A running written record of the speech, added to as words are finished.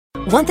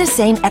Want the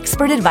same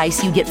expert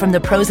advice you get from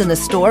the pros in the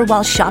store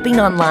while shopping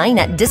online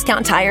at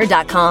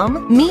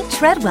DiscountTire.com? Meet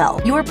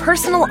Treadwell, your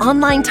personal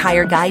online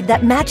tire guide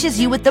that matches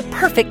you with the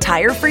perfect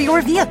tire for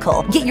your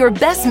vehicle. Get your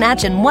best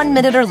match in 1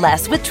 minute or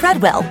less with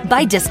Treadwell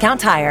by Discount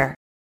Tire.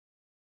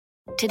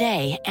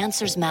 Today,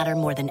 answers matter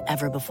more than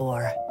ever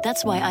before.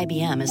 That's why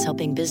IBM is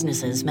helping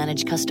businesses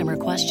manage customer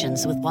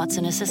questions with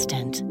Watson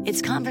Assistant.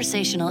 It's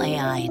conversational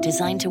AI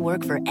designed to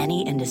work for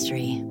any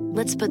industry.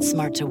 Let's put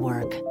smart to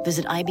work.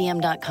 Visit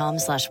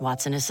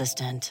IBM.com/Watson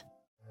Assistant.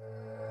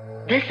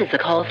 This is a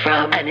call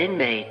from an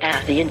inmate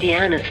at the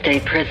Indiana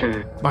State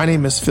Prison. My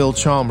name is Phil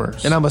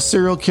Chalmers, and I'm a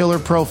serial killer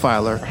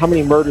profiler. How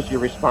many murders are you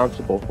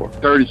responsible for?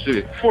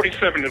 36.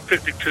 47 and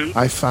 52.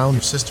 I found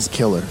your sister's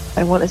killer.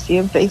 I want to see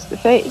him face to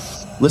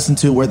face. Listen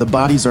to Where the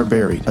Bodies Are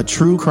Buried, a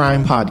true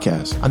crime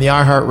podcast on the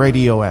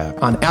iHeartRadio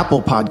app, on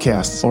Apple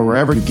Podcasts, or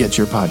wherever you get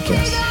your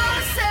podcasts.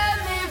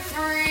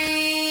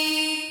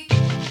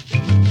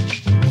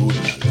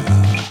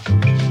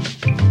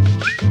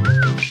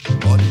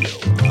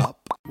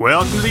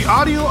 Welcome to the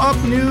Audio Up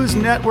News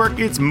Network.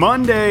 It's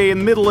Monday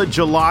in middle of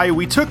July.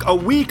 We took a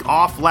week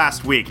off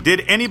last week.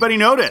 Did anybody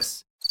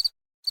notice?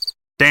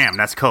 Damn,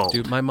 that's cold.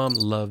 Dude, my mom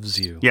loves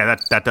you. Yeah,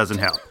 that doesn't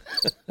help.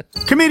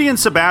 Comedian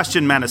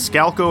Sebastian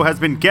Maniscalco has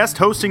been guest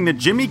hosting the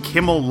Jimmy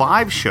Kimmel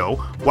Live show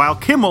while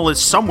Kimmel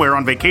is somewhere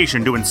on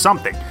vacation doing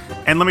something.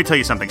 And let me tell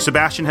you something,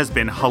 Sebastian has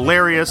been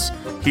hilarious.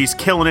 He's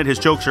killing it. His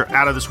jokes are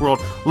out of this world.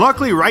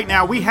 Luckily, right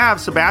now, we have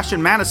Sebastian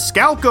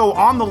Maniscalco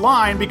on the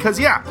line because,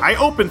 yeah, I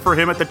opened for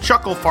him at the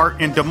Chuckle Fart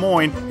in Des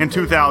Moines in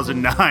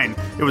 2009.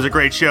 It was a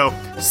great show.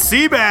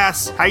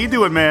 Seabass, how you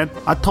doing, man?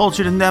 I told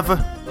you to never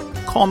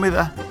call me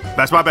that.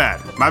 That's my bad.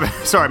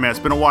 Sorry, man. It's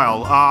been a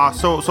while.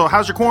 So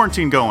how's your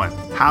quarantine going?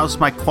 How's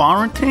my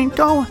quarantine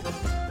going?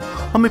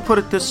 Let me put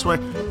it this way.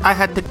 I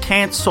had to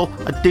cancel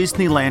a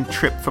Disneyland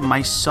trip for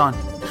my son.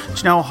 Do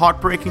you know how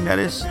heartbreaking that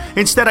is?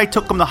 Instead, I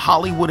took him to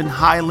Hollywood and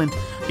Highland.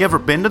 You ever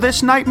been to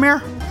this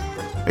nightmare?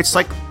 It's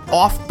like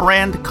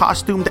off-brand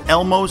costumed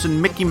Elmos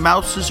and Mickey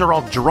Mouses are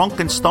all drunk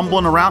and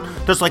stumbling around.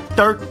 There's like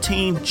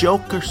 13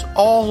 Jokers.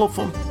 All of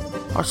them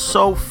are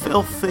so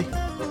filthy.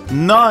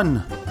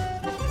 None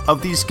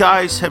of these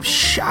guys have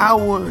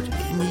showered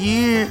in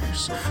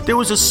years. There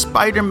was a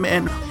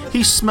Spider-Man.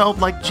 He smelled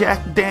like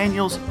Jack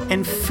Daniels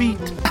and feet.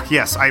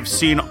 Yes, I've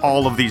seen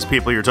all of these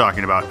people you're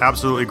talking about.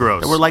 Absolutely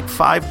gross. There were like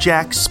 5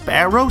 Jack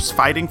Sparrows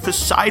fighting for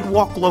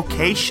sidewalk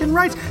location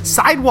rights.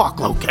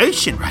 Sidewalk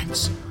location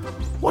rights?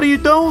 What are you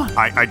doing?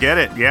 I get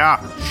it. Yeah,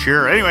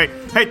 sure. Anyway,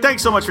 hey,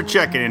 thanks so much for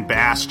checking in,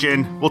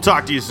 Bastion. We'll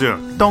talk to you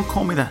soon. Don't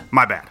call me that.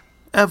 My bad.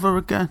 Ever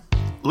again.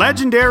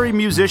 Legendary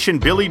musician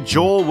Billy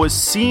Joel was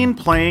seen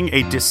playing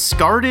a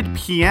discarded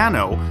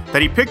piano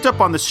that he picked up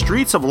on the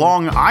streets of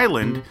Long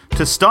Island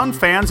to stun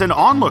fans and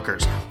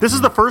onlookers. This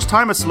is the first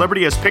time a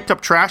celebrity has picked up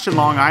trash in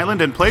Long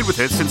Island and played with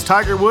it since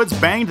Tiger Woods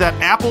banged that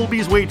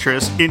Applebee's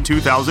waitress in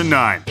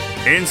 2009.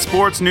 In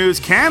sports news,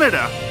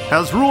 Canada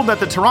has ruled that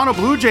the Toronto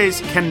Blue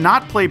Jays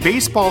cannot play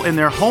baseball in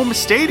their home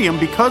stadium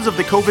because of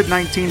the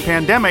COVID-19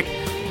 pandemic.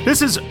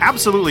 This is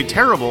absolutely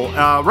terrible.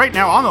 Right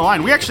now on the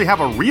line, we actually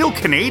have a real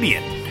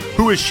Canadian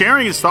who is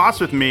sharing his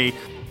thoughts with me.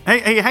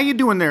 Hey, how you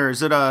doing there?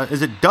 Is it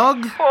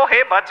Doug? Oh,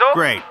 hey, Budzo.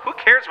 Great. Who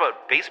cares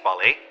about baseball,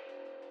 eh?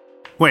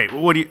 Wait,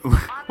 what are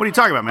you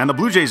talking about, man? The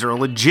Blue Jays are a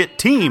legit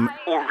team.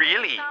 Oh,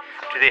 really?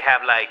 Do they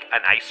have, like,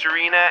 an ice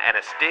arena and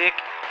a stick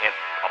and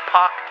a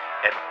puck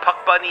and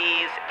puck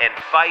bunnies and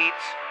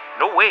fights?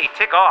 No way,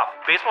 tick off.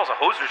 Baseball's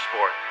a hoser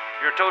sport.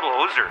 You're a total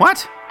hoser.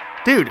 What?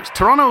 Dude,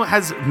 Toronto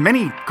has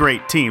many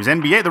great teams.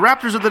 NBA, the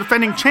Raptors are the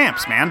defending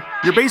champs, man.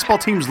 Your baseball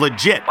team's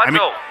legit.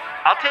 Budzo,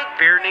 I'll take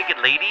bare naked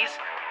ladies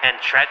and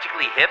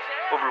tragically hip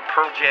over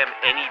Pearl Jam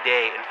any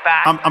day. In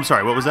fact, I'm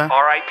sorry, what was that?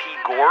 R.I.P.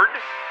 Gord.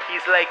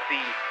 He's like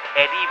the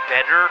Eddie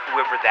Vedder,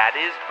 whoever that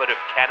is, but of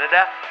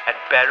Canada and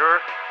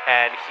better,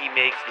 and he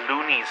makes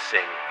loonies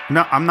sing.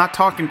 No, I'm not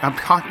talking.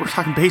 We're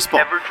talking baseball.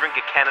 Never drink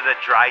a Canada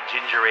Dry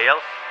ginger ale.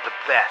 The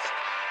best.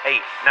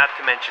 Hey, not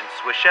to mention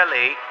Swiss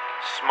Chalet,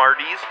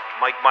 Smarties,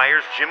 Mike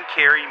Myers, Jim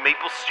Carrey,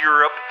 maple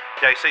syrup.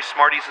 Did I say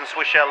Smarties and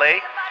Swiss Chalet?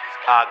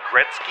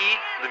 Gretzky,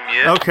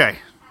 Lemieux. Okay,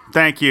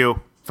 thank you.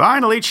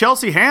 Finally,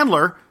 Chelsea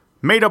Handler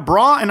made a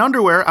bra and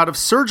underwear out of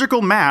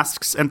surgical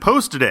masks and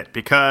posted it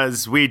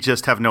because we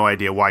just have no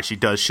idea why she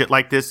does shit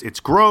like this. It's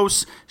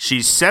gross.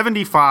 She's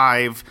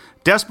 75,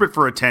 desperate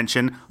for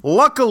attention.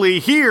 Luckily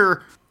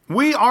here,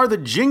 we are the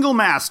jingle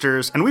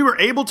masters, and we were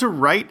able to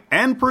write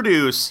and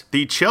produce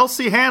the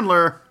Chelsea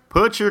Handler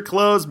Put Your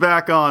Clothes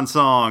Back On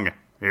song.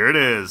 Here it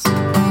is.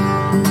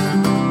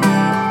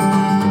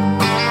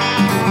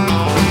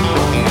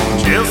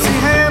 Chelsea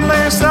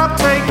Handler, stop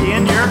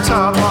taking your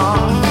top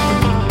off.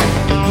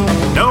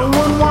 No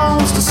one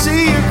wants to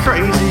see your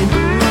crazy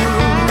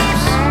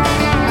moves.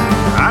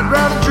 I'd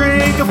rather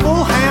drink a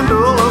full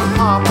handle of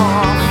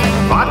pop-off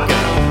vodka.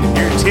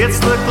 Your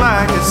tits look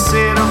like a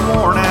set of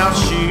worn-out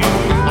shoes.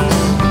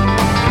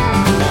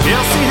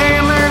 Chelsea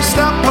Handler,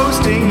 stop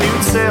posting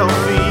nude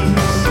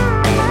selfies.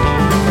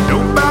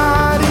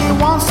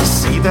 Nobody wants to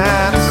see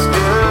that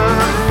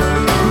stuff.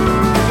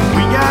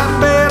 We got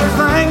better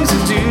things to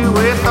do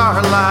with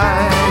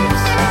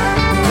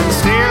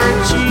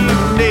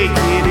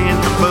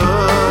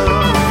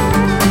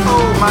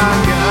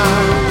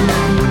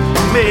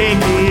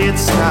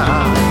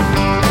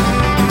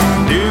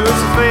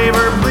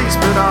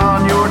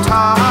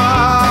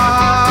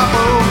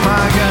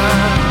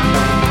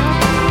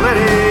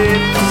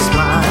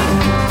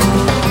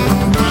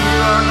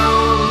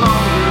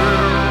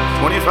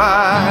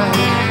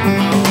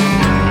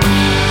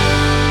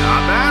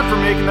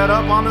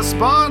a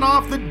spot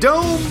off the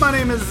dome. My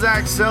name is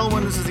Zach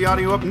Selwyn. This is the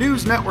Audio Up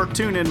News Network.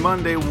 Tune in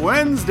Monday,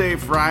 Wednesday,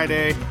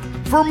 Friday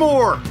for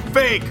more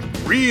fake,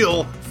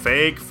 real,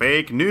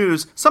 fake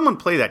news. Someone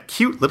play that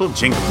cute little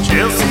jingle.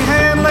 Chelsea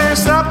Handler,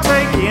 stop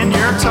taking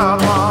your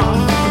top off.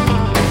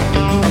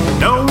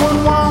 No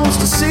one wants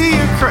to see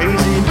your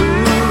crazy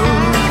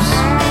boobs.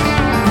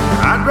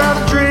 I'd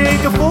rather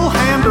drink a full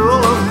handle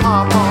of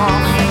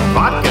pop-off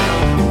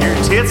vodka. Your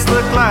tits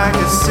look like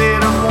a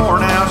set of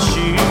worn-out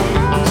shoes.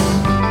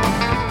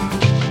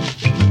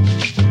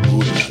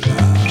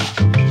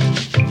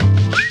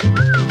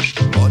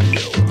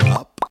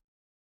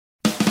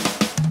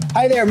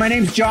 Hi there, my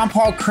name's John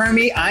Paul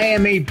Kermy. I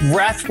am a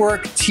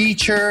breathwork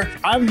teacher.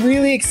 I'm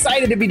really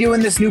excited to be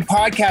doing this new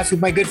podcast with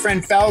my good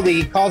friend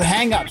Feldy called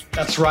Hang Ups.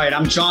 That's right.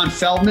 I'm John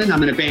Feldman.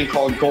 I'm in a band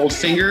called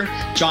Goldfinger.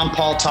 John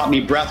Paul taught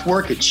me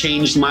breathwork. It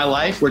changed my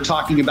life. We're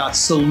talking about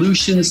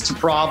solutions to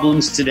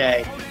problems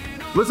today.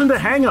 Listen to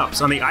Hang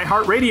Ups on the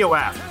iHeartRadio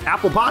app,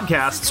 Apple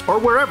Podcasts, or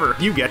wherever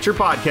you get your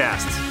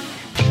podcasts.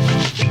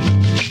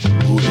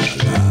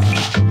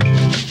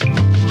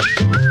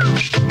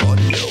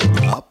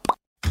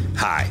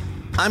 Hi,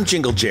 I'm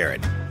Jingle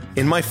Jared.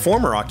 In my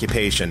former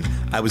occupation,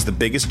 I was the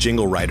biggest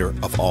jingle writer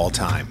of all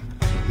time.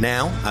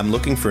 Now, I'm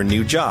looking for a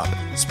new job,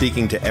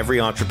 speaking to every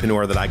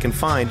entrepreneur that I can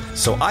find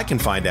so I can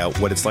find out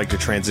what it's like to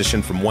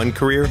transition from one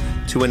career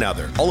to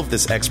another. All of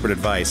this expert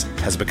advice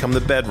has become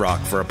the bedrock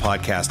for a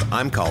podcast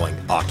I'm calling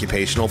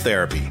Occupational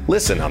Therapy.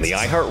 Listen on the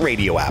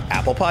iHeartRadio app,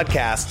 Apple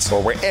Podcasts,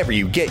 or wherever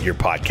you get your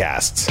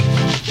podcasts.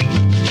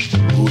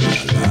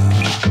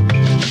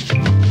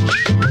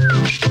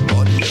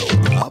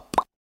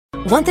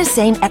 Want the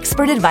same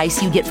expert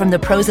advice you get from the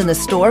pros in the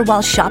store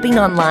while shopping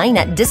online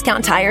at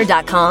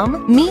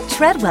DiscountTire.com? Meet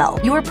Treadwell,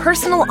 your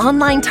personal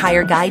online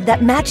tire guide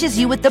that matches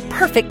you with the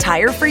perfect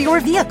tire for your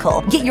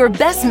vehicle. Get your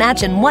best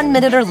match in 1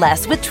 minute or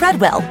less with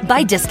Treadwell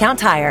by Discount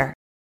Tire.